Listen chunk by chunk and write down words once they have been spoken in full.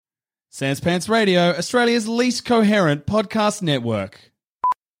Sans Pants Radio, Australia's least coherent podcast network.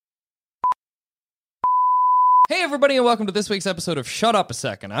 Hey everybody and welcome to this week's episode of Shut Up a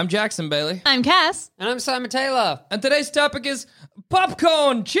Second. I'm Jackson Bailey. I'm Cass. And I'm Simon Taylor. And today's topic is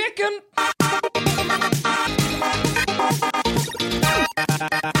popcorn chicken.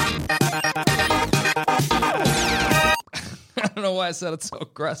 I don't know why I said it so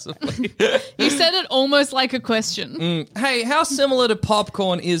aggressively. You said it almost like a question. Hey, how similar to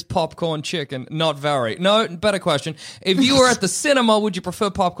popcorn is popcorn chicken? Not very. No, better question. If you were at the cinema, would you prefer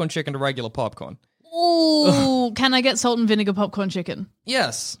popcorn chicken to regular popcorn? Ooh, can I get salt and vinegar popcorn chicken?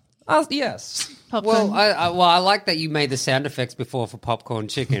 Yes. Yes. Popcorn. Well, I like that you made the sound effects before for popcorn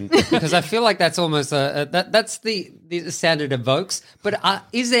chicken because I feel like that's almost that's the sound it evokes. But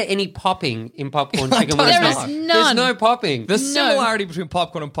is there any popping in popcorn chicken? There is none. There's no popping. The similarity between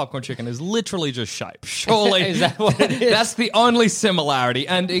popcorn and popcorn chicken is literally just shape. Surely, Is that what it is? That's the only similarity,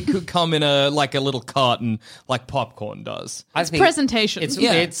 and it could come in a little carton like popcorn does. I It's think presentation. It's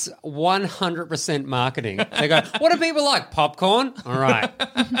Yeah. it's 100% marketing. They go, what do people like? Popcorn? All right,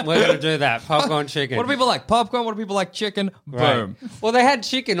 we're going to do that. Popcorn chicken. What do people like? Popcorn. What do people like? Chicken. Right. Boom. Well, they had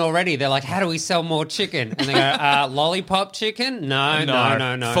chicken already. They're like, how do we sell more chicken? And they go, lollipop chicken?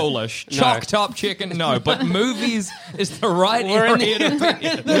 No. Foolish. No. Chalk top chicken. No, but movies is the right We're in area to be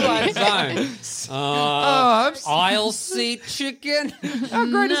in. the right zone. I'm s- Aisle seat chicken? How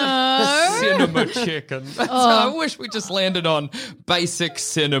great is it? Cinema chicken. I wish we just landed on basic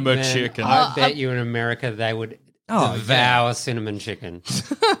cinema Man, chicken. I bet you in America they would devour cinnamon chicken.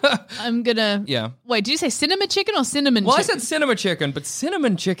 I'm gonna. Yeah. Wait, did you say cinnamon chicken or cinnamon Well, I chicken? said cinema chicken, but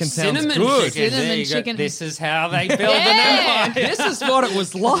cinnamon chicken sounds Cinnamon good. chicken. Cinnamon There you go. chicken. This is how they build Yeah. an empire. This is what it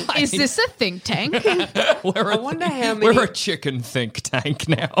was like. Is this a think tank? We're I wonder how many. We're a chicken think tank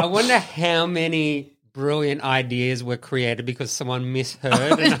now. I wonder how many brilliant ideas were created because someone misheard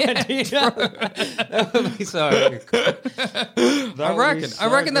an idea. That would be so good. I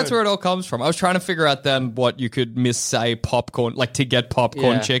reckon that's where it all comes from. I was trying to figure out then what you could missay popcorn, like to get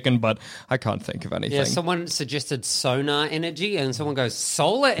popcorn Yeah. chicken, but I can't think of anything. Yeah, someone suggested sonar energy, and someone goes,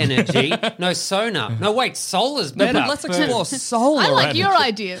 solar energy? No, sonar. No, wait, solar's No, better. but let's explore solar I like energy. your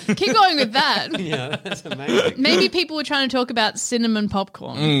idea. Keep going with that. Yeah, that's amazing. Maybe people were trying to talk about cinnamon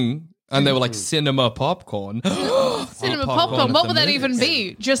popcorn. And they were like cinema popcorn. Cinnamon popcorn popcorn. at What the would that movies. even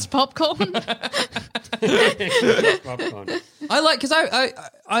be? Just popcorn? Popcorn. I like, because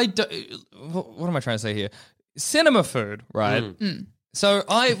I do, what am I trying to say here? Cinema food, right? So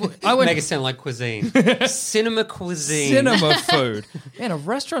I went Make it sound like cuisine. Cinema cuisine. cinema food. Man, a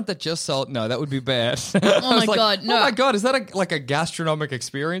restaurant that just sold, no, that would be bad. Oh my God, no. Oh my God, is that like a gastronomic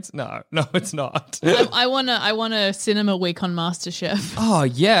experience? No, it's not. I want a cinema week on MasterChef. Oh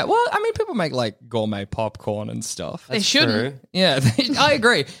yeah, well, I mean, people make like gourmet popcorn and stuff. They shouldn't. True. Yeah, I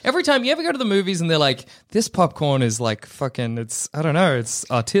agree. Every time you ever go to the movies and they're like, this popcorn is like fucking, it's, I don't know, it's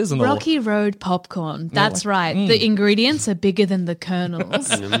artisanal. Rocky Road popcorn. That's right. The ingredients are bigger than the kernels.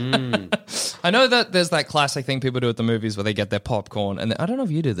 I know that there's that classic thing people do at the movies where they get their popcorn, and I don't know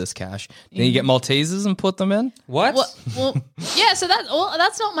if you do this, Cash. Then you get Maltesers and put them in. What? Well, yeah, so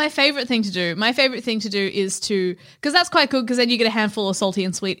that's not my favorite thing to do. My favorite thing to do is because that's quite good because then you get a handful of salty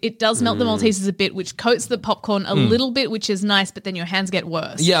and sweet. It does melt the Maltesers a bit, which coats the popcorn a little bit, which is nice, but then your hands get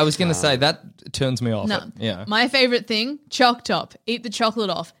worse. Yeah, I was going to say that turns me off. No. Yeah. My favorite thing, choc top. Eat the chocolate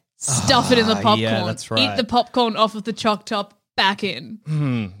off. Stuff it in the popcorn. yeah, that's right. Eat the popcorn off of the choc top. Back in.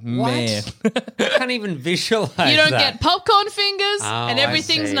 Man. I can't even visualize You don't that. get popcorn fingers and I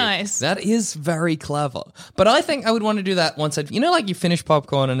everything's see. nice. That is very clever. But I think I would want to do that once like you finish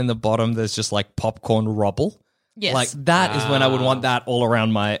popcorn and in the bottom there's just like popcorn rubble. Yes. Like that is when I would want that all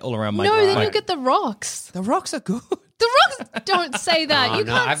around my no, grind. then you get the rocks. The rocks are good. The rocks don't say that. Oh, you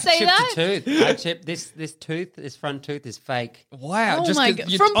no, can't I've say chipped that. a tooth. I chipped this front tooth is fake. Wow. Oh just my 'cause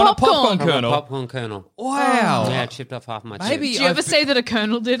God. you- From on a popcorn. popcorn From a kernel. popcorn kernel. Wow. Yeah, I chipped off half my Maybe tooth. Do you ever say that a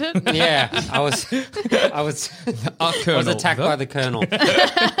colonel did it? Yeah, I was I was Colonel. attacked by the colonel.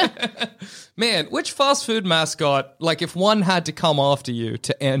 Man, which fast food mascot, like if one had to come after you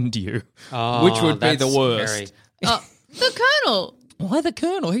to end you, Oh, which would be the that's worst? scary. The colonel. Why the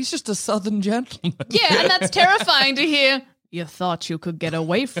Colonel? He's just a southern gentleman. Yeah, and that's terrifying to hear. You thought you could get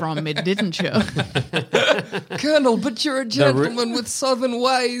away from me, didn't you? Colonel, but you're a gentleman with southern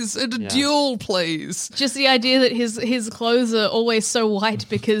ways and a duel, please. Just the idea that his clothes are always so white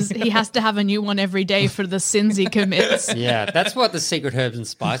because he has to have a new one every day for the sins he commits. Yeah, that's what the secret herbs and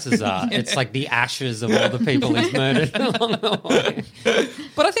spices are. It's like the ashes of all the people he's murdered along the way.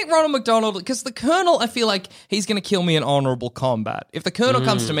 But I think Ronald McDonald, because the Colonel, I feel like he's going to kill me in honourable combat. If the Colonel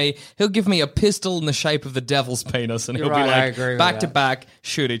comes to me, he'll give me a pistol in the shape of the devil's penis and he'll be like, I agree with back to that. back,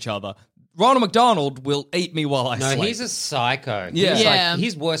 shoot each other. Ronald McDonald will eat me while I No, sleep. he's a psycho. Yeah. He's, Yeah.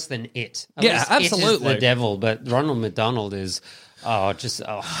 he's worse than it. At Yeah, least absolutely. It is the devil, but Ronald McDonald is just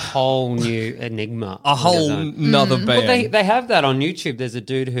a whole new enigma. a whole nother being. Well, they have that on YouTube. There's a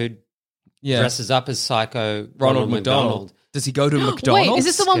dude who yeah. dresses up as psycho Ronald McDonald. Does he go to McDonald's? Wait, is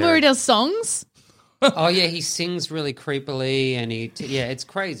this the one where Scary. he does songs? Oh yeah, he sings really creepily, and it's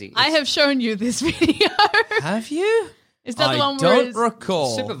crazy. I have shown you this video. Have you? Is that I the one where don't he's,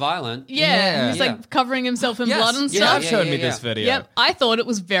 recall. super violent. yeah, he's Yeah. like covering himself in Yes, blood and you stuff? have shown Yeah, me yeah, this yeah. video. Yep, I thought it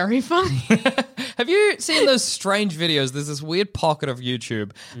was very funny. Have you seen those strange videos? There's this weird pocket of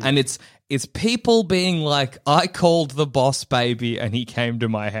YouTube, and it's people being like, "I called the boss baby, and he came to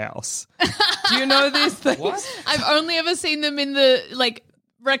my house." Do you know these things? What? I've only ever seen them in the like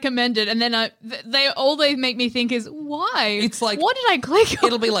recommended, and then they make me think is why? It's like- what did I click on?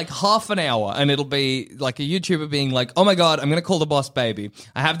 It'll be like half an hour, and it'll be like a YouTuber being like, "Oh my god, I'm gonna call the boss baby.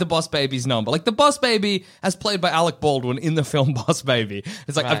 I have the boss baby's number." Like the boss baby, as played by Alec Baldwin in the film Boss Baby.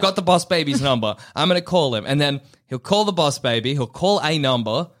 It's like, Right. I've got the boss baby's number. I'm gonna call him, and then he'll call the boss baby. He'll call a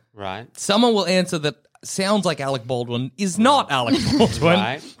number. Right. Someone will answer that sounds like Alec Baldwin, is not Alec Baldwin.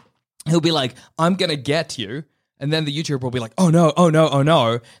 Right. He'll be like, "I'm gonna get you." And then the YouTuber will be like, "Oh no, oh no, oh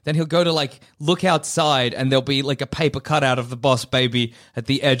no." Then he'll go to like look outside, and there'll be like a paper cutout of the boss baby at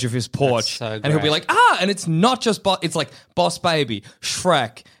the edge of his porch. so and he'll be great. like, and it's not just it's like Boss Baby,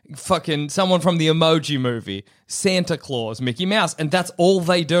 Shrek, fucking someone from the Emoji Movie, Santa Claus, Mickey Mouse, and that's all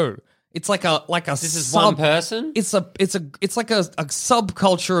they do. It's like a This is one person? It's like a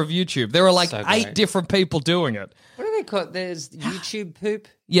subculture of YouTube. There are like So 8 great. different people doing it. What do they call it? There's YouTube poop.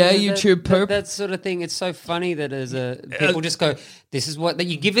 Yeah, You know, YouTube poop. That sort of thing. It's so funny that people just go, "This is what," that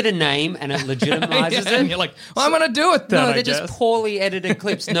you give it a name and it legitimizes Yeah, it. and you're like, "Well, I'm gonna do it then." no, I they're guess. just poorly edited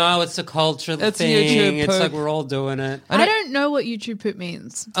clips. No, it's a cultural It's thing. YouTube It's poop. like we're all doing it. I don't know what YouTube poop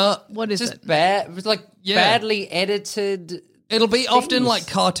means. What is Just it? bad. It's like Yeah. badly edited. It'll be often things. like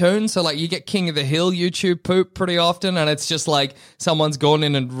cartoons, so like you get King of the Hill YouTube poop pretty often, and it's just like someone's gone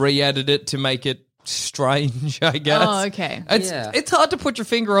in and re-edited it to make it strange, I guess. Oh, okay. Yeah. It's hard to put your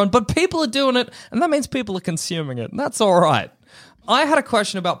finger on, but people are doing it, and that means people are consuming it, and that's all right. I had a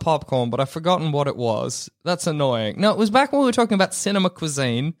question about popcorn, but I've forgotten what it was. That's annoying. No, it was back when we were talking about cinema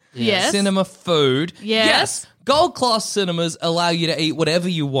cuisine. Yes. Cinema food. Yes. Gold class cinemas allow you to eat whatever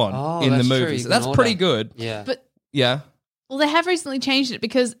you want Oh, in the that's true. movies. You can That's order. pretty good. Yeah. But Yeah. well, they have recently changed it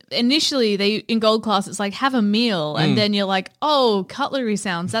because initially in gold class it's like have a meal, and then you're like, oh, cutlery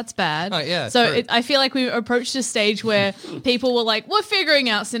sounds, that's bad. Oh, yeah, So true. I feel like we approached a stage where people were like, we're figuring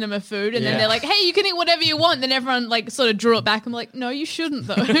out cinema food, and then Yeah. they're like, hey, you can eat whatever you want. Then everyone like sort of drew it back and like, no, you shouldn't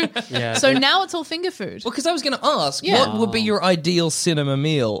though. Yeah. So now it's all finger food. Well, because I was going to ask, Yeah. what would be your ideal cinema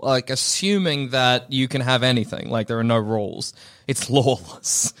meal? Like, assuming that you can have anything, like there are no rules, it's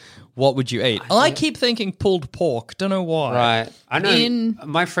lawless. What would you eat? I keep thinking pulled pork. Don't know why. Right. I know In-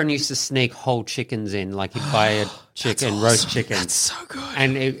 my friend used to sneak whole chickens in, like he'd buy a chicken, roast chicken. That's so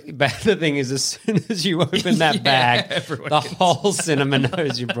good. But the thing is, as soon as you open that Yeah, bag, everyone the gets- whole cinema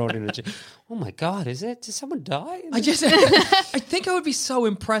knows you brought in a chicken. Oh my God, is it? Did someone die? I think I would be so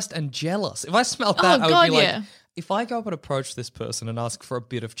impressed and jealous if I smelled that. Oh, I would God, be like, yeah. if I go up and approach this person and ask for a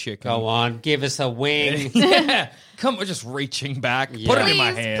bit of chicken, Go on, give us a wing. yeah, come, we're just reaching back, put it in Please,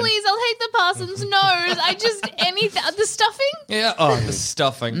 my hand. please, I'll take the parson's nose. I just anything. The stuffing? Yeah, the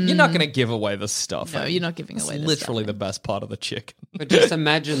stuffing. You're not going to give away the stuffing. No, you're not giving It's away the literally stuffing. the best part of the chicken. But just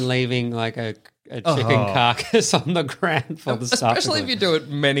imagine leaving like a chicken carcass on the ground for the stuff. Especially if you do it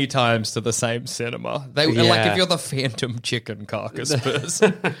many times to the same cinema. Like Yeah. if you're the phantom chicken carcass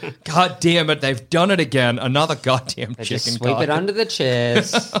person. God damn it, they've done it again. Another goddamn They chicken just sweep carcass. it under the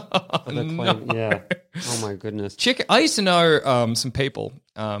chairs. For the queen. Yeah. Oh my goodness. Chicken. I used to know some people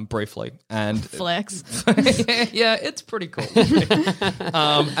briefly, and Flex. yeah, it's pretty cool.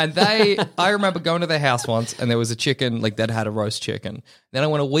 And I remember going to their house once, and there was a chicken, like they'd had a roast chicken. Then I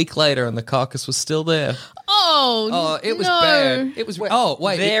went a week later, and the carcass was still there. Oh, It was no. bad. It was. Oh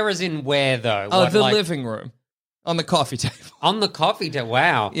wait, There as in where though? oh, What, the like, living room on the coffee table. on the coffee table.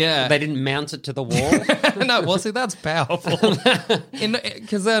 Wow. Yeah. They didn't mount it to the wall. No, well, see, that's powerful.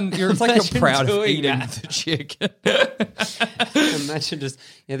 Because then you're like Imagine you're proud of doing eating that. the chicken. Imagine just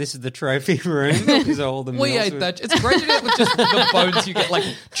this is the trophy room. These are all the We meals ate we- that. It's great to get with just the bones you get, like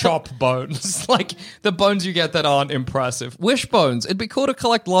chop bones, like the bones you get that aren't impressive. Wishbones. It'd be cool to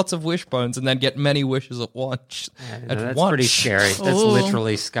collect lots of wishbones and then get many wishes at once. No, that's pretty scary. That's Ooh.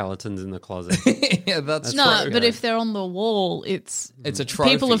 literally skeletons in the closet. Yeah, that's No, true. but if they're on the wall, it's It's a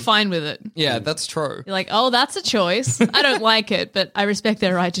trophy. people are fine with it. Yeah, that's true. You're like, like, oh, that's a choice. I don't like it, but I respect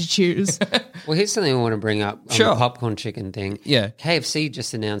their right to choose. Well, here's something I want to bring up on Sure. the popcorn chicken thing. Yeah. KFC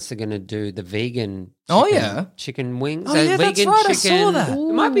just announced they're going to do the vegan Oh, yeah. chicken wings. Oh, yeah, that's vegan right, I chicken. saw that.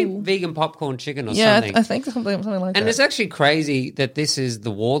 It might be vegan popcorn chicken or Yeah, something. I think something like And that. it's actually crazy that this is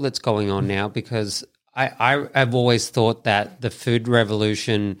the war that's going on now, because I've always thought that the food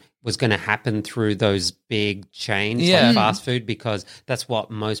revolution was going to happen through those big chains Yeah. like fast food, because that's what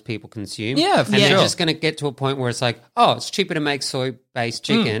most people consume. Yeah, for and they're sure. just going to get to a point where it's like, oh, it's cheaper to make soy-based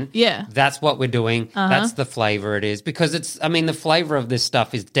chicken. Yeah. That's what we're doing. That's the flavor it is. Because the flavor of this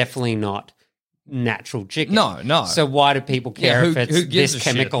stuff is definitely not natural chicken. No. So why do people care Yeah, if who it's gives this a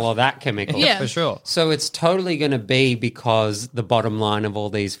shit? chemical or that chemical? Yeah. For sure. So it's totally going to be because the bottom line of all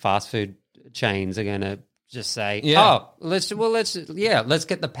these fast food chains are going to just say, Yeah. "Oh, let's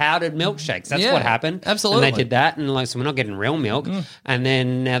get the powdered milkshakes." That's Yeah, what happened. absolutely. And they did that, and like, so we're not getting real milk. And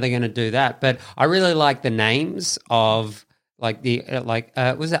then now they're going to do that. But I really like the names of like the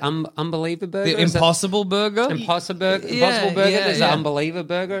was it Unbeliever Burger? The Is that- Impossible Burger? Impossible Burger. Yeah, Impossible Burger. yeah, There's yeah. an Unbeliever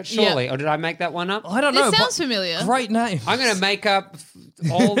Burger. Surely, or did I make that one up? I don't know. It but sounds familiar. Great name. I'm going to make up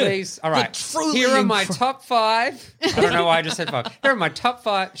all these. All right. truly Here are my incre- top 5. I don't know why I just said 5. Here are my top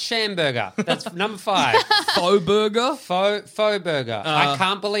 5. Shamburger. That's number 5. Faux Burger. Faux burger. I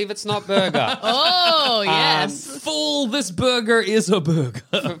can't believe it's not burger. Oh, yes. Fool, this burger is a burger.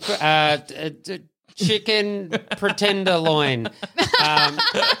 Chicken pretender loin.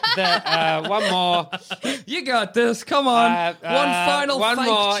 One more. You got this. Come on. One fake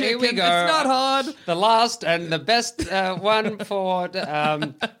more. chicken. Here we go. It's not hard. The last and the best one for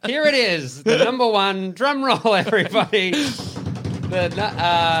here it is. The number 1. Drum roll, everybody.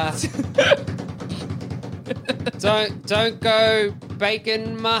 Don't go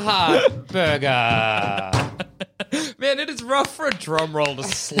bacon my heart burger. Man, it is rough for a drum roll to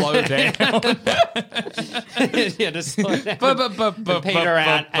slow down. Yeah, just slow down. Peter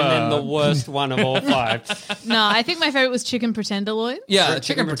out, and then the worst one of all 5. No, I think my favorite was chicken pretender loin. Yeah, Chicken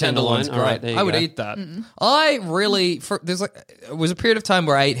chicken pretender tenderloin's loin. All right, great. there you I would go. eat that. I really it was a period of time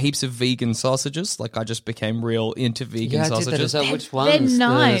where I ate heaps of vegan sausages. Like I just became real into vegan Yeah, I did that sausages. as well. Which They're ones?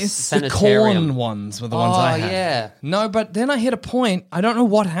 nice. The Sanitarium. corn ones were the ones I had. yeah. No, but then I hit a point. I don't know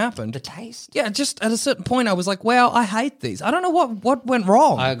what happened. The taste. Yeah, just at a certain point, I was like, "Wow, I hate these." I don't know what went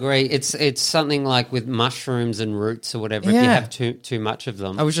wrong. I agree. It's something like with mushrooms and roots or whatever. If Yeah. you have too much of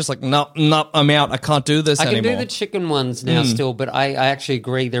them. I was just like, "No, I'm out. I can't do this I can anymore." do the chicken ones now still, but I actually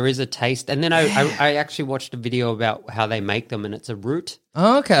agree there is a taste. And then I actually watched a video about how they make them, and it's a root.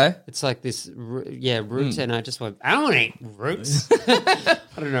 Oh, okay. It's like this, roots, and I just went, I don't want to eat roots.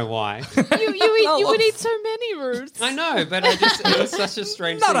 I don't know why. You would eat so many roots. I know, but it was such a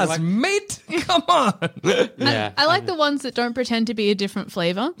strange Not thing. as Like, meat. Come on. yeah, I like the ones that don't pretend to be a different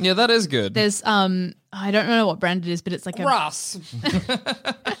flavor. Yeah, that is good. There's I don't know what brand it is, but it's like a grass.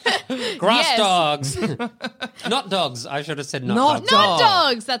 Yes. Dogs. Not dogs. I should have said not, Not dogs. Not Dog.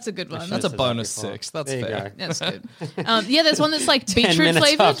 dogs. That's a good one. That's a said that bonus before. 6. That's There you fair. go. That's good. Yeah, there's one that's like 10 beetroot minutes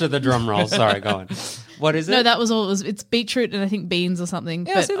flavored. after the drum roll. Sorry, go on. What is it? No, that was all. It's beetroot and I think beans or something.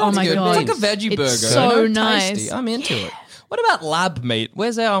 Yeah, but see, oh that's my good. god, It's like a veggie burger. It's so No, nice. tasty. I'm into it. What about lab meat?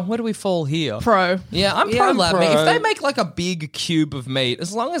 Where do we fall here? Pro. Yeah, I'm Yeah, pro I'm lab meat. pro. If they make like a big cube of meat,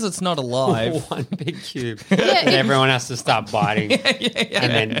 as long as it's not alive. One big cube. Yeah, and it- everyone has to start biting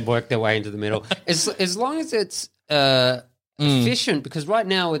and then work their way into the middle. As long as it's efficient, because right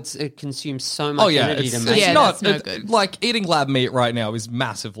now it consumes so much Oh yeah, energy it's, to it's make Yeah, it. not that's no it- good. like eating lab meat right now is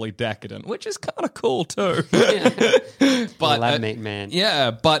massively decadent, which is kind of cool too. But Lab meat, man.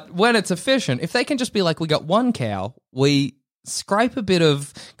 yeah, but when it's efficient, if they can just be like, we got one cow, we scrape a bit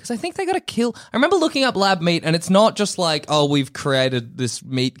of, because I think they got to kill. I remember looking up lab meat, and it's not just like, oh, we've created this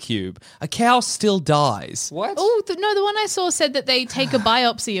meat cube. A cow still dies. What? Oh no, the one I saw said that they take a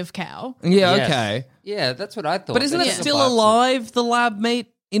biopsy of cow. Yeah, Yes. okay, Yeah, that's what I thought. but isn't it That's a still biopsy. alive? The lab meat,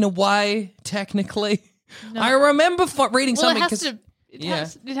 in a way, technically. I remember reading Well, something. it has 'cause- to. yeah.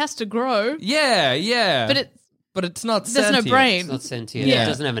 It has to grow, Yeah, but it's not. there's no sentient. brain. It's not sentient. Yeah. It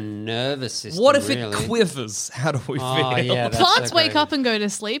doesn't have a nervous system. What if really. it quivers? How do we Oh, feel? yeah, that's Plants so wake great. up and go to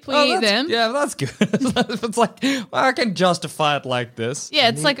sleep. We Oh, eat that's- them. Yeah, that's good. If it's like, well, I can justify it like this. Yeah,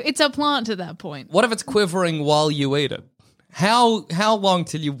 it's like it's a plant at that point. What if it's quivering while you eat it? How long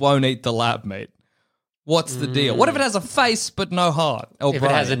till you won't eat the lab meat? What's the deal? What if it has a face but no heart? Or If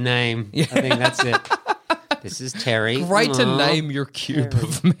brain? it has a name, I think that's it. This is Terry. Great to Aw. name your cube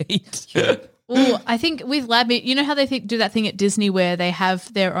of meat. Oh, I think with lab meat, you know how they do that thing at Disney where they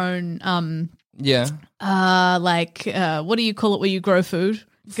have their own Yeah. what do you call it where you grow food?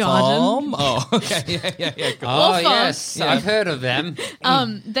 garden. Farm? Oh, okay. Yeah. Cool. Oh, farm. yes. I've heard of them.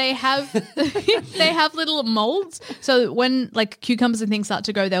 They have they have little molds. So when like cucumbers and things start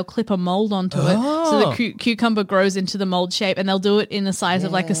to grow, they'll clip a mold onto it. So the cucumber grows into the mold shape, and they'll do it in the size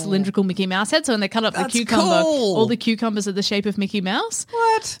of like a cylindrical Mickey Mouse head. So when they cut up That's the cucumber, cool. all the cucumbers are the shape of Mickey Mouse.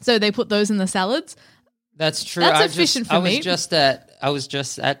 What? So they put those in the salads. That's true. That's efficient for I me. was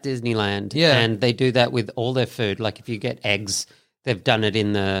just at Disneyland, Yeah. and they do that with all their food. Like if you get eggs, they've done it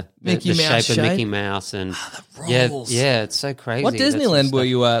in the Mickey Mouse shape of Mickey Mouse, and yeah, it's so crazy. What That's Disneyland some were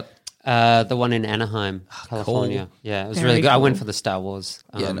you at? stuff. The one in Anaheim, California. Yeah, it was Very really good. I cool. went for the Star Wars.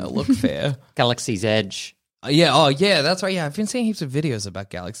 Yeah, no, look fair. Galaxy's Edge. Yeah, that's right. Yeah, I've been seeing heaps of videos about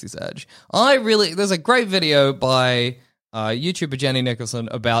Galaxy's Edge. There's a great video by YouTuber Jenny Nicholson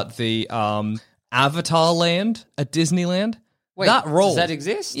about the Avatar Land at Disneyland. Wait, that does rolls. that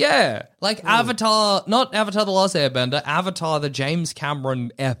exist? Yeah, like Avatar, not Avatar the Last Airbender, Avatar the James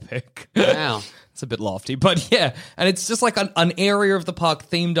Cameron epic. Wow. It's a bit lofty, but yeah. And it's just like an area of the park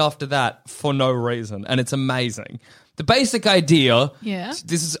themed after that for no reason. And it's amazing. The basic idea, Yeah.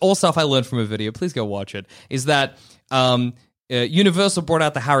 this is all stuff I learned from a video, please go watch it, is that Universal brought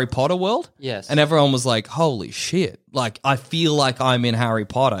out the Harry Potter world. Yes. And everyone was like, holy shit. Like, I feel like I'm in Harry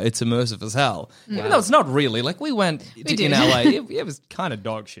Potter. It's immersive as hell. Even though it's not really. Like, we went in did. LA. It was kind of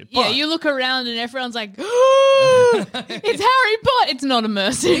dog shit. Yeah, But you look around and everyone's like, it's Harry Potter. It's not you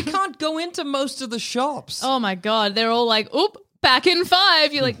immersive. can't go into most of the shops. Oh my God. They're all like, oop, back in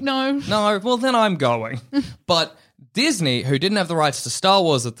 5. You're like, no. No, well, then I'm going. But Disney, who didn't have the rights to Star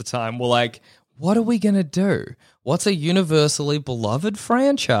Wars at the time, were like, what are we going to do? What's a universally beloved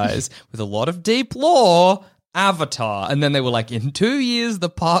franchise with a lot of deep lore? Avatar. And then they were like, in 2 years, the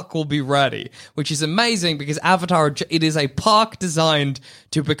park will be ready, which is amazing because Avatar, it is a park designed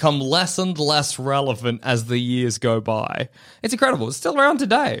to become less and less relevant as the years go by. It's incredible. It's still around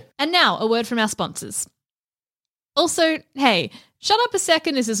today. And now, a word from our sponsors. Also, hey, Shut Up a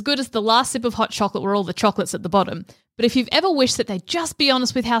Second is as good as the last sip of hot chocolate where all the chocolate's at the bottom. But if you've ever wished that they'd just be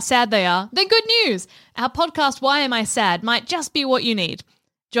honest with how sad they are, then good news! Our podcast, Why Am I Sad, might just be what you need.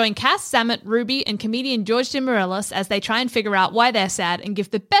 Join Cass, Samet, Ruby, and comedian George DeMorellis as they try and figure out why they're sad and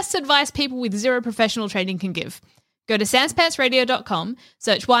give the best advice people with zero professional training can give. Go to sanspantsradio.com,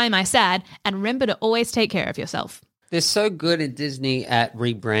 search Why Am I Sad, and remember to always take care of yourself. They're so good at Disney at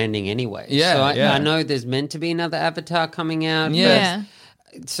rebranding anyway. Yeah, so yeah. I know there's meant to be another Avatar coming out. Yeah.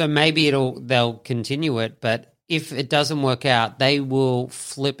 but- So maybe they'll continue it, but if it doesn't work out, they will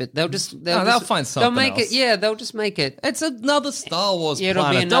flip it. They'll find something They'll make else. it. Yeah, they'll just make it. It's another Star Wars Yeah, it'll be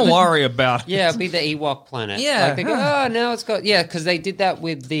planet. another- Don't worry about it. Yeah, it'll be the Ewok planet. Yeah. Like they go, oh, now it's got... Yeah, because they did that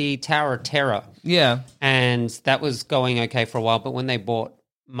with the Tower of Terror. Yeah. And that was going okay for a while. But when they bought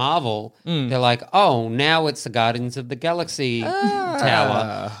Marvel, Mm. they're like, oh, now it's the Guardians of the Galaxy Ah.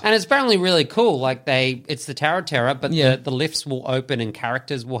 Tower. And it's apparently really cool. Like it's the Tower of Terror, but Yeah. the lifts will open and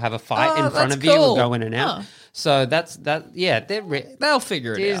characters will have a fight Oh, in front that's of you. cool. Will go in and out. Oh. So they're They'll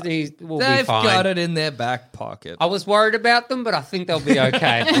figure it out. Disney will They've be fine. got it in their back pocket. I was worried about them, but I think they'll be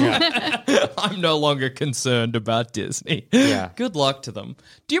okay. Yeah. I'm no longer concerned about Disney. Yeah. Good luck to them.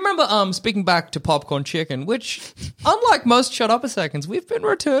 Do you remember, speaking back to popcorn chicken, which, unlike most Shut Up a Seconds, we've been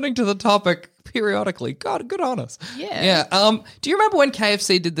returning to the topic periodically. God, good on us. Yeah. Yeah. Do you remember when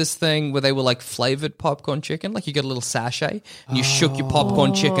KFC did this thing where they were like flavored popcorn chicken? Like you get a little sachet and you shook your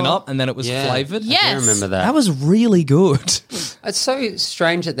popcorn chicken up and then it was Yeah. flavored? Yeah. I Yes. remember that. That was really good. It's so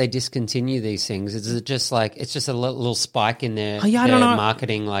strange that they discontinue these things. Is it just like it's just a little spike in their, Oh, yeah, I their don't know.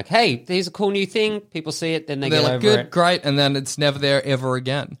 marketing? Like, hey, there's a cool new thing. People see it, then they They're get like, over good, it. great, and then it's never there ever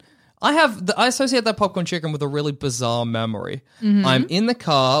again. I associate that popcorn chicken with a really bizarre memory. I'm in the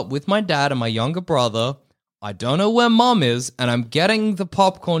car with my dad and my younger brother. I don't know where mom is, and I'm getting the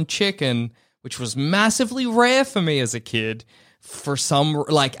popcorn chicken, which was massively rare for me as a kid, for some,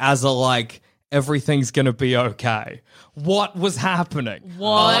 like, as a, like, everything's gonna be okay. What was happening? What?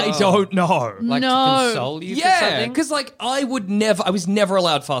 I don't know. Like No. to console you for Yeah, something. because like I was never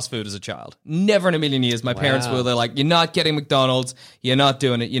allowed fast food as a child. Never in a million years. My parents Wow. were, they're like, you're not getting McDonald's, you're not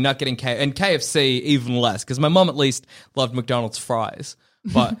doing it, you're not getting and KFC even less, because my mom at least loved McDonald's fries.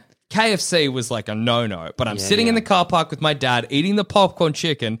 But KFC was like a no-no. But I'm sitting in the car park with my dad eating the popcorn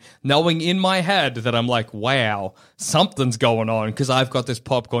chicken, knowing in my head that I'm like, wow, something's going on because I've got this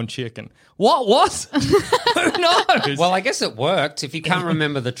popcorn chicken. What was? Who knows? Well, I guess it worked. If you can't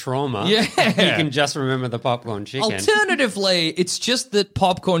remember the trauma, Yeah. you can just remember the popcorn chicken. Alternatively, it's just that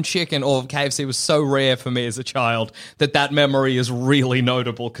popcorn chicken or KFC was so rare for me as a child that memory is really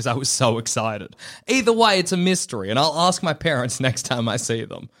notable because I was so excited. Either way, it's a mystery, and I'll ask my parents next time I see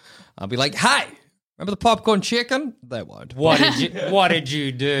them. I'll be like, hey, Remember the popcorn chicken? They won't. What did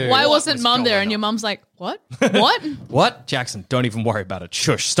you do? Why wasn't was mum there? going And your on? mum's like, what? What? What? Jackson, don't even worry about it.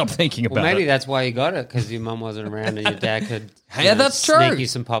 Shush, stop thinking about Well, maybe it. that's why you got it, because your mum wasn't around and your dad could Yeah, that's true. sneak you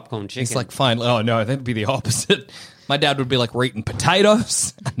some popcorn chicken. It's like, fine. Oh, no, that'd be the opposite. My dad would be like, we're eating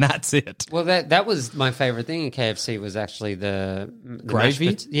potatoes, and that's it. Well, that was my favorite thing in KFC was actually the Gravy?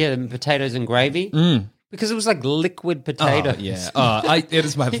 the potatoes and gravy. Because it was like liquid potatoes. Oh, yeah. It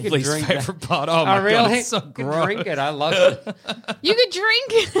is my could least drink favorite part. Oh, my Oh, really? God, it's so You could gross. drink it. I love it. You could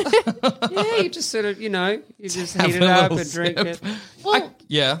drink. Yeah, you just sort of, you just Have heat it a up little and drink sip. it. Well,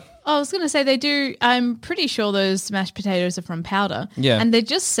 Yeah. I was going to say they do. I'm pretty sure those mashed potatoes are from powder. Yeah. And they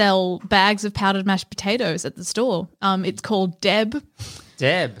just sell bags of powdered mashed potatoes at the store. It's called Deb.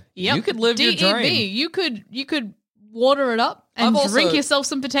 Deb. Yep. You could live your DEB. dream. You could water it up and I've also drink yourself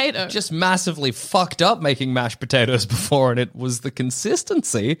some potato. Just massively fucked up making mashed potatoes before, and it was the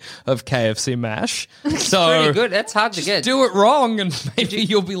consistency of KFC mash. So Pretty good. That's hard to get. do it wrong, and maybe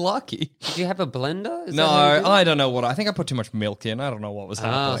you'll be lucky. Did you have a blender? Is No, that how you did it? I don't know what. I think I put too much milk in. I don't know what was Ah,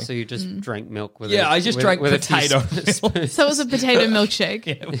 happening. so you just drank milk with Yeah, it. I just drank with a few potatoes. spoons. So it was a potato milkshake.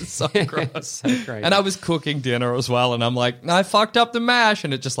 It was so gross. So great. And I was cooking dinner as well, and I'm like, I fucked up the mash,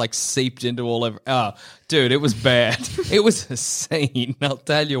 and it just like seeped into all over. Oh, dude, it was bad. It was a scene. I'll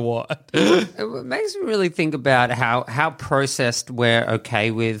tell you what. It makes me really think about how processed we're okay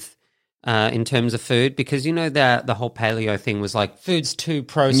with in terms of food, because that the whole paleo thing was like food's too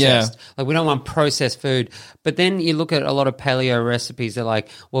processed. Yeah. Like we don't want processed food. But then you look at a lot of paleo recipes, they're like,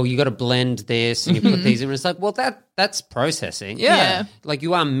 well, you got to blend this and you put these in. And it's like, well, that's processing. Yeah. Like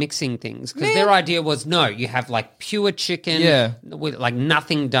you are mixing things, because their idea was no, you have like pure chicken Yeah. with like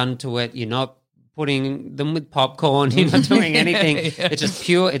nothing done to it. You're not putting them with popcorn. You're not doing anything. It's just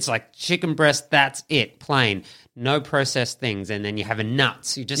pure. It's like chicken breast. That's it. Plain. No processed things. And then you have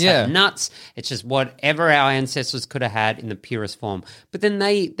nuts. You just have nuts. It's just whatever our ancestors could have had in the purest form. But then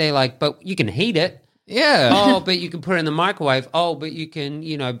they like, but you can heat it. Yeah. Oh, but you can put it in the microwave. Oh, but you can,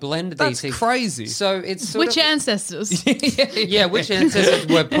 blend That's these things. crazy. So it's sort Which of, ancestors? yeah, which ancestors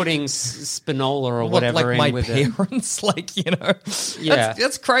were putting spinola or whatever like in my with it? parents, Yeah.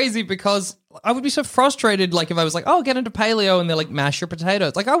 that's crazy, because I would be so frustrated, like if I was like, oh, get into paleo, and they're like, mash your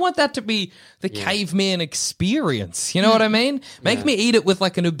potatoes. Like I want that to be the caveman experience. You know what I mean? Make me eat it with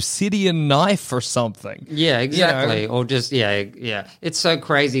like an obsidian knife or something. Yeah, exactly. Or just yeah. It's so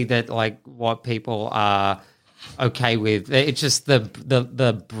crazy that like what people are okay with. It's just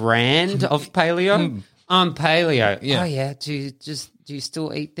the brand of paleo. I'm paleo. Yeah. Oh yeah. Do you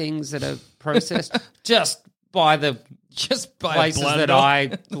still eat things that are processed? Just by the Just by places a blender. that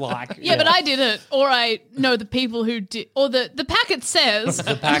I like. Yeah, but I did it, or I know the people who did, or the packet says.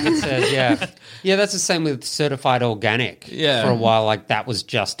 The packet says, yeah, that's the same with certified organic. Yeah. For a while, like that was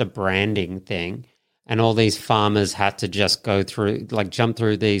just a branding thing, and all these farmers had to just go through, like, jump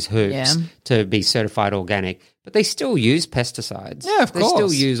through these hoops Yeah. to be certified organic. But they still use pesticides. Yeah, of They still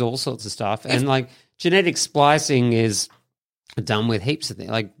course. use all sorts of stuff, and like genetic splicing is done with heaps of things.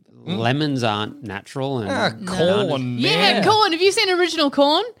 Like lemons aren't natural, and Corn, Yeah, man. corn. Have you seen original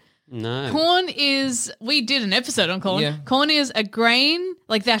corn? no. Corn is, we did an episode on corn. Yeah. Corn is a grain,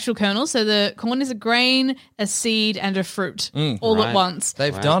 like the actual kernel. So the corn is a grain, a seed, and a fruit all at right. once.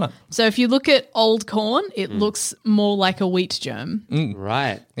 They've done it. So if you look at old corn, it looks more like a wheat germ.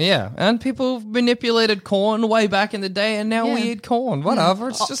 Right. Yeah, and people manipulated corn way back in the day, and now we Yeah. eat corn. Whatever.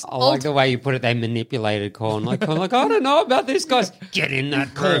 It's just I like the way you put it. They manipulated corn. Like, I don't know about this, guys. Get in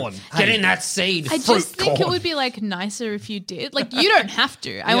that corn. Get in that seed. I just think it would be like nicer if you did. Like you don't have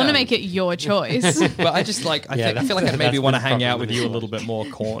to. I want to make it your choice. But I just like I Yeah, think I feel like I'd that's maybe the want to hang out problem with you a as little bit more,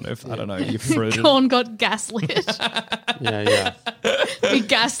 corn. If I don't know, you fruited. Corn got gaslit. Yeah. We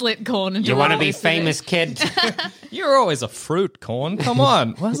gaslit corn. Into You want to be listening. famous, kid? You're always a fruit, corn. Come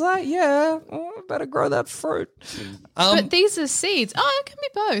on. Was that? Yeah. Oh, I better grow that fruit. But these are seeds. Oh, it can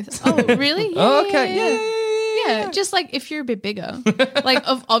be both. Oh, really? Yeah, Oh, okay. Yeah, just like if you're a bit bigger. Like,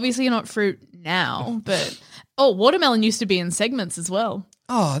 obviously you're not fruit now, but watermelon used to be in segments as well.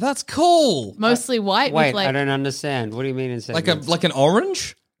 Oh, that's cool. Mostly white Wait, with like I don't understand. What do you mean in segments? Like an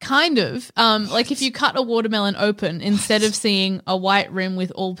orange? kind of like if you cut a watermelon open, instead of seeing a white rim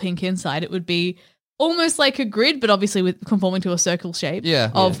with all pink inside, it would be almost like a grid, but obviously with conforming to a circle shape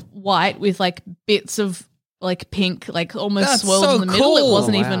of white with like bits of like pink, like almost That's swirled so in the middle. It cool.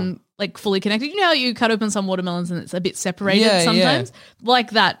 wasn't Wow. even like fully connected. You know how you cut open some watermelons and it's a bit separated Yeah, sometimes?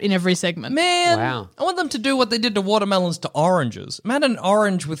 Like that in every segment. Man, Wow. I want them to do what they did to watermelons to oranges. Imagine an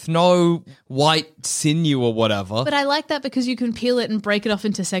orange with no white sinew or whatever. But I like that because you can peel it and break it off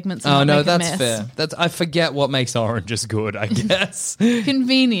into segments and Oh not no, make a that's mess. fair. I forget what makes oranges good, I guess.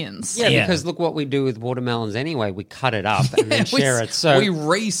 Convenience. Yeah, Yeah. because look what we do with watermelons anyway. We cut it up and then share it. So we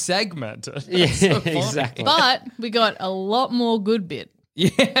re-segment it. yeah, That's so funny. exactly. But we got a lot more good bit. Yeah,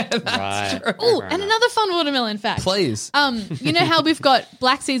 that's Right. true. Oh, Fair and enough. another fun watermelon fact. Please. You know how we've got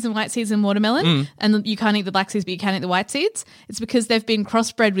black seeds and white seeds in watermelon, and you can't eat the black seeds, but you can eat the white seeds? It's because they've been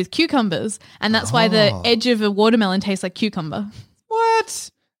crossbred with cucumbers, and that's why the edge of a watermelon tastes like cucumber. What?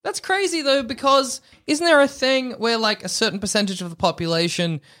 That's crazy though, because isn't there a thing where like a certain percentage of the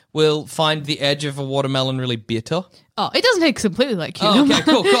population will find the edge of a watermelon really bitter? Oh, it doesn't taste completely like Oh, cucumber. okay,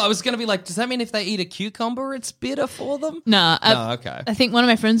 cool. I was going to be like, does that mean if they eat a cucumber, it's bitter for them? Nah. No, okay. I think one of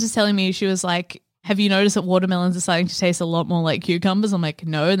my friends was telling me, she was like, have you noticed that watermelons are starting to taste a lot more like cucumbers? I'm like,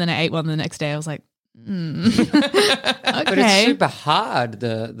 no. And then I ate one the next day. I was like, But it's okay. super hard,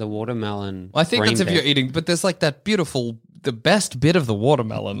 the watermelon. I think green that's if bit. you're eating, but there's like that beautiful, the best bit of the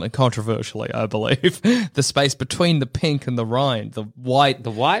watermelon, like controversially, I believe, the space between the pink and the rind, the white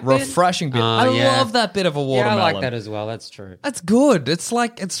bit? refreshing bit. I yeah. love that bit of a Yeah, I watermelon. like that as well. That's true. That's good. It's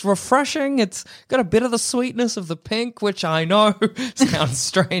like, it's refreshing. It's got a bit of the sweetness of the pink, which I know sounds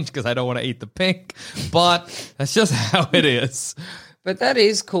strange because I don't want to eat the pink, but that's just how it is. But that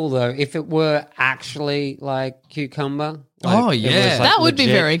is cool though. If it were actually like cucumber. Oh, it was, yeah. That would be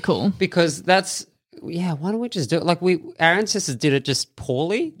legit. very cool. Because that's why don't we just do it? Like our ancestors did it just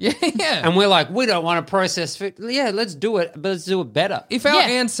poorly. Yeah. And we're like, we don't want to process food. Yeah, let's do it, but let's do it better. If our Yeah.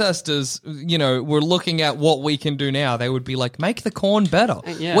 ancestors, were looking at what we can do now, they would be like, make the corn better.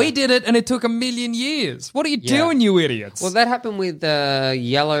 Yeah. We did it and it took 1,000,000 years. What are you Yeah. doing, you idiots? Well, that happened with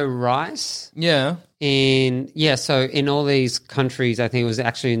yellow rice. yeah. So in all these countries, I think it was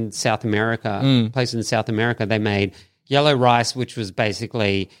actually in South America, places in South America, they made yellow rice, which was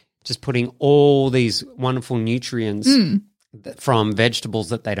basically just putting all these wonderful nutrients from vegetables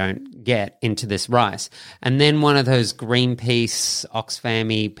that they don't get into this rice. And then one of those Greenpeace,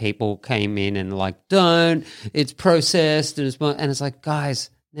 Oxfam people came in and like, don't, it's processed. And it's like, guys,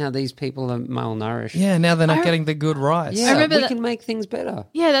 now these people are malnourished. Yeah, now they're not getting the good rice. Yeah, remember we that- can make things better.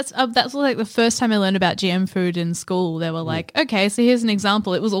 Yeah, that's like the first time I learned about GM food in school. They were like, okay, so here's an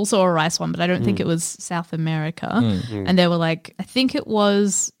example. It was also a rice one, but I don't think it was South America. And they were like, I think it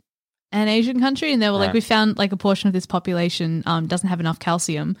was an Asian country, and they were like, Right. we found like a portion of this population doesn't have enough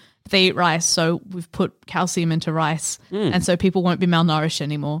calcium. But they eat rice, so we've put calcium into rice, and so people won't be malnourished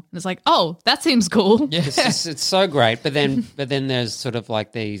anymore. And it's like, oh, that seems cool. Yeah. It's so great. But then there's sort of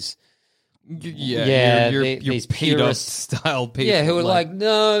like these Yeah, your these pedo purists. style people. Yeah, who are like,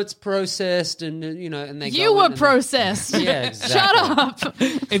 no, it's processed, and and they You go were in and- processed. Yeah, exactly. Shut up.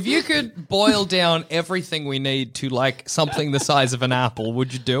 if you could boil down everything we need to like something the size of an apple,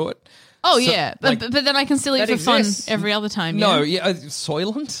 would you do it? Oh yeah, like- but then I can still eat That for exists. fun every other time. No, yeah? yeah,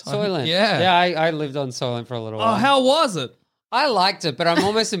 Soylent? Soylent. Yeah. I lived on Soylent for a little Oh, while. how was it? I liked it, but I'm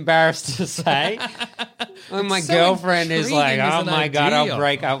almost embarrassed to say. When my so girlfriend is like, intriguing as oh an my God, idea." I'll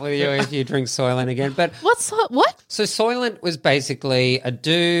break up with you if you drink Soylent again. But What? so Soylent was basically a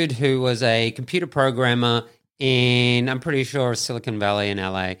dude who was a computer programmer in, I'm pretty sure, Silicon Valley in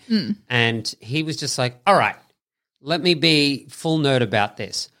LA. And he was just like, all right, let me be full nerd about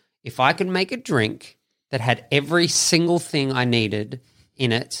this. If I could make a drink that had every single thing I needed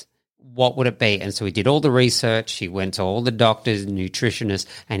in it, what would it be? And so he did all the research. He went to all the doctors, nutritionists,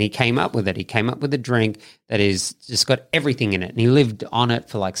 and he came up with it. He came up with a drink that is just got everything in it. And he lived on it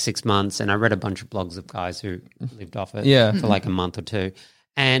for like 6 months. And I read a bunch of blogs of guys who lived off it Yeah. for like a month or two.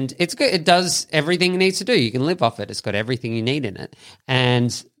 And it's good. It does everything it needs to do. You can live off it. It's got everything you need in it. And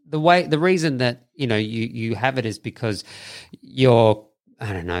the reason that, you have it is because you're,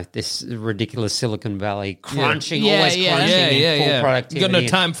 I don't know, this ridiculous Silicon Valley crunching, Yeah, always yeah. crunching in full productivity. You got no and-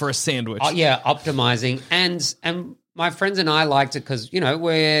 time for a sandwich. optimizing. And my friends and I liked it because,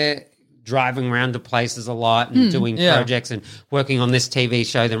 we're driving around to places a lot and doing Yeah. projects and working on this TV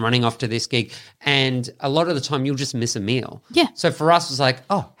show, then running off to this gig. And a lot of the time you'll just miss a meal. Yeah. So for us, it was like,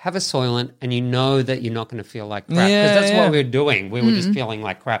 oh, have a Soylent and you know that you're not going to feel like crap. Because Yeah, that's yeah. what we were doing. We were just feeling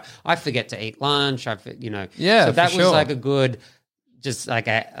like crap. I forget to eat lunch. Yeah, So that for was sure. like a good, just like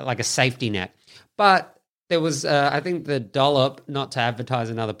a safety net. But there was, I think, the Dollop, not to advertise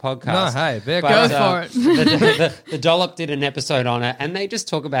another podcast. No, hey, they're Go for it. The Dollop did an episode on it, and they just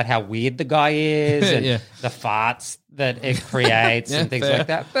talk about how weird the guy is and Yeah. the farts that it creates Yeah, and things fair. like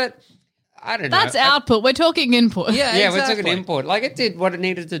that. But I don't know. That's output. We're talking input. Yeah, Yeah, exactly. we're talking input. Like, it did what it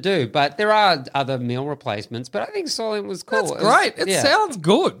needed to do, but there are other meal replacements. But I think Soylent was cool. That's great. It yeah. sounds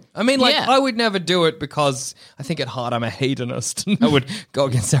good. I mean, like, Yeah. I would never do it because I think at heart I'm a hedonist and I would go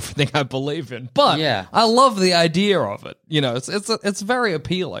against everything I believe in. But Yeah. I love the idea of it. You know, it's very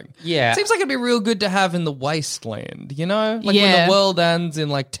appealing. Yeah. It seems like it'd be real good to have in the wasteland, you know? Like when Yeah. the world ends in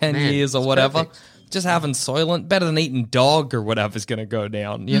like 10 Man, years or it's whatever. perfect. Just having Soylent, better than eating dog or whatever's going to go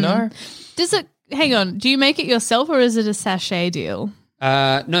down, you know? Does it? Hang on. Do you make it yourself or is it a sachet deal?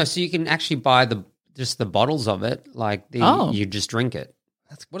 No, so you can actually buy just the bottles of it. Like, you just drink it.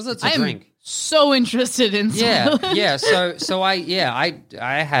 What is it? It's a drink. So interested in Yeah, Soylent. yeah. So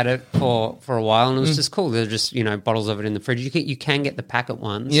I had it for a while, and it was just cool. They're just bottles of it in the fridge. You can get the packet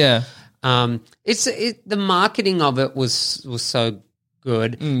ones. Yeah. The marketing of it was so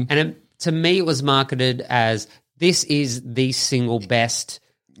good, and to me it was marketed as this is the single best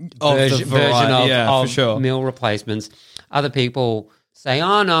Of the version variety, of, yeah, of for sure. meal replacements. Other people say,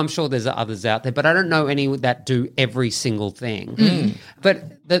 oh no, I'm sure there's others out there, but I don't know any that do every single thing.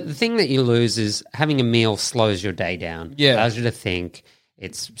 But the thing that you lose is having a meal slows your day down. Yeah. Allows you to think.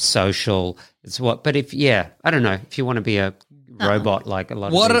 It's social. But I don't know, if you want to be a robot like a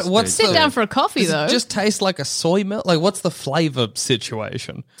lot of these What's Sit the- down for a coffee, Does though. it just taste like a soy milk? Like, what's the flavor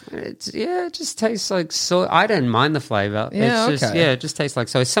situation? it just tastes like soy. I don't mind the flavor. Yeah, It's just, okay. it just tastes like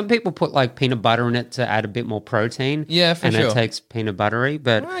soy. Some people put like peanut butter in it to add a bit more protein. Yeah, for and sure. it takes peanut buttery.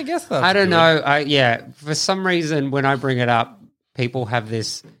 But Well, I guess that's I don't good. know. For some reason, when I bring it up, people have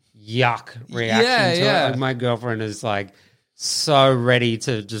this yuck reaction Yeah, to yeah. it. Like, my girlfriend is like so ready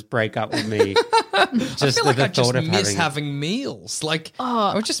to just break up with me. Just I feel like the I just thought of miss having having meals. Like,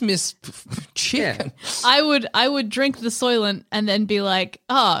 I would just miss chicken. I would drink the Soylent and then be like,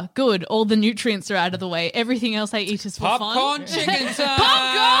 good. All the nutrients are out of the way. Everything else I eat is for popcorn fun. chicken time.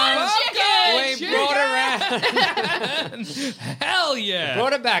 Popcorn chicken! We brought it around. Hell yeah.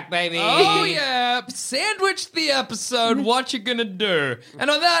 Brought it back, baby. Oh yeah, sandwich the episode. What you gonna do? And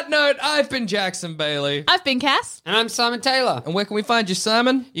on that note, I've been Jackson Bailey. I've been Cass. And I'm Simon Taylor. And where can we find you,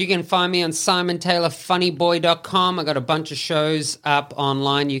 Simon? You can find me on SimonTaylorFunnyBoy.com. I got a bunch of shows up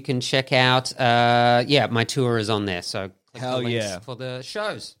online you can check out. My tour is on there, so click Hell the links yeah. for the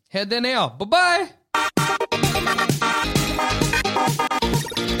shows. Head there now. Bye bye.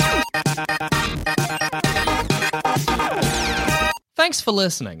 Thanks for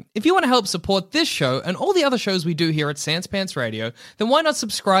listening. If you want to help support this show and all the other shows we do here at Sans Pants Radio, then why not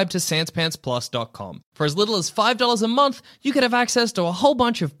subscribe to SansPantsPlus.com? For as little as $5 a month, you could have access to a whole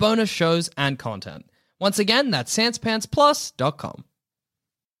bunch of bonus shows and content. Once again, that's SansPantsPlus.com.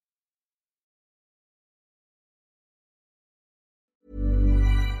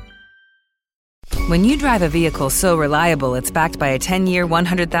 When you drive a vehicle so reliable it's backed by a 10-year,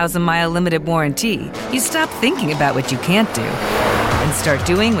 100,000-mile limited warranty, you stop thinking about what you can't do and start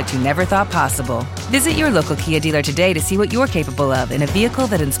doing what you never thought possible. Visit your local Kia dealer today to see what you're capable of in a vehicle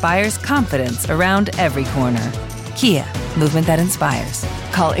that inspires confidence around every corner. Kia, movement that inspires.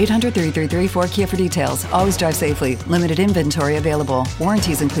 Call 800-333-4KIA for details. Always drive safely. Limited inventory available.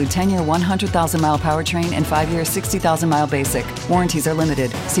 Warranties include 10-year 100,000-mile powertrain and 5-year 60,000-mile basic. Warranties are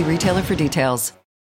limited. See retailer for details.